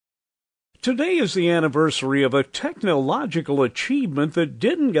Today is the anniversary of a technological achievement that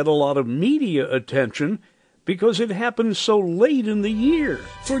didn't get a lot of media attention because it happened so late in the year.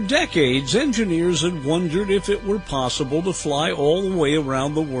 For decades, engineers had wondered if it were possible to fly all the way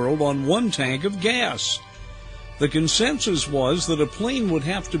around the world on one tank of gas. The consensus was that a plane would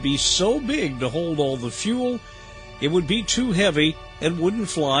have to be so big to hold all the fuel, it would be too heavy and wouldn't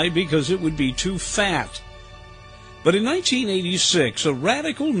fly because it would be too fat. But in 1986, a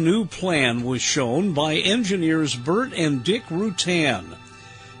radical new plan was shown by engineers Bert and Dick Rutan.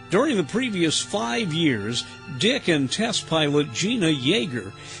 During the previous 5 years, Dick and test pilot Gina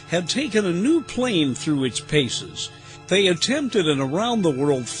Yeager had taken a new plane through its paces. They attempted an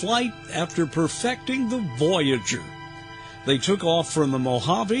around-the-world flight after perfecting the Voyager. They took off from the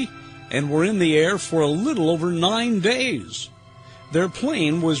Mojave and were in the air for a little over 9 days. Their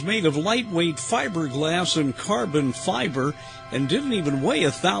plane was made of lightweight fiberglass and carbon fiber and didn't even weigh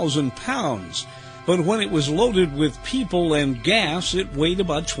 1,000 pounds. But when it was loaded with people and gas, it weighed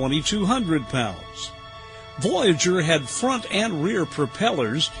about 2,200 pounds. Voyager had front and rear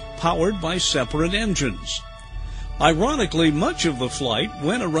propellers powered by separate engines. Ironically, much of the flight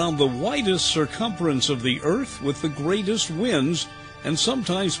went around the widest circumference of the Earth with the greatest winds and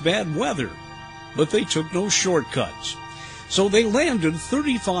sometimes bad weather. But they took no shortcuts. So they landed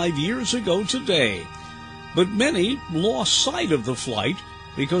 35 years ago today. But many lost sight of the flight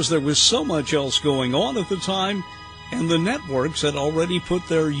because there was so much else going on at the time, and the networks had already put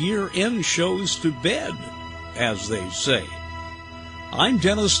their year-end shows to bed, as they say. I'm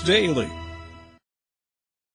Dennis Daly.